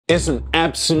It's an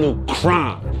absolute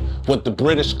crime what the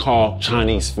British call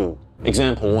Chinese food.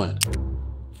 Example 1.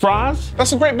 Fries?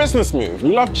 That's a great business move.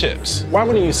 We love chips. Why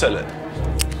wouldn't you sell it?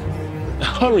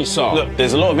 Hurry, Saul. Look,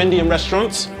 there's a lot of Indian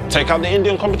restaurants. Take out the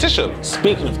Indian competition.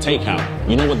 Speaking of takeout,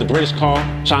 you know what the British call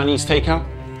Chinese takeout?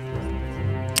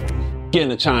 Getting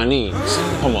the Chinese.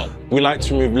 Come on. We like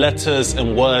to remove letters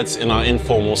and words in our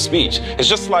informal speech. It's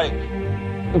just like,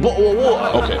 bottle of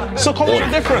water. Okay. So what's the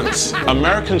difference?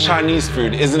 American Chinese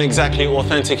food isn't exactly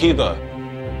authentic either.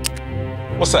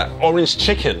 What's that? Orange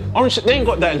chicken. They ain't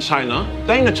got that in China.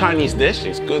 That ain't a Chinese dish.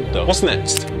 It's good though. What's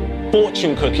next?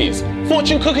 Fortune cookies.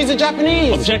 Fortune cookies are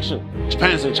Japanese. Objection.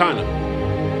 Japan's in China.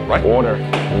 Right? Order.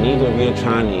 Neither of you are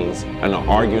Chinese and are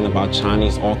arguing about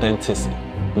Chinese authenticity.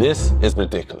 This is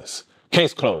ridiculous.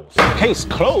 Case closed. Case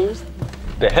closed?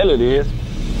 The hell it is.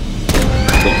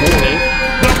 The food ain't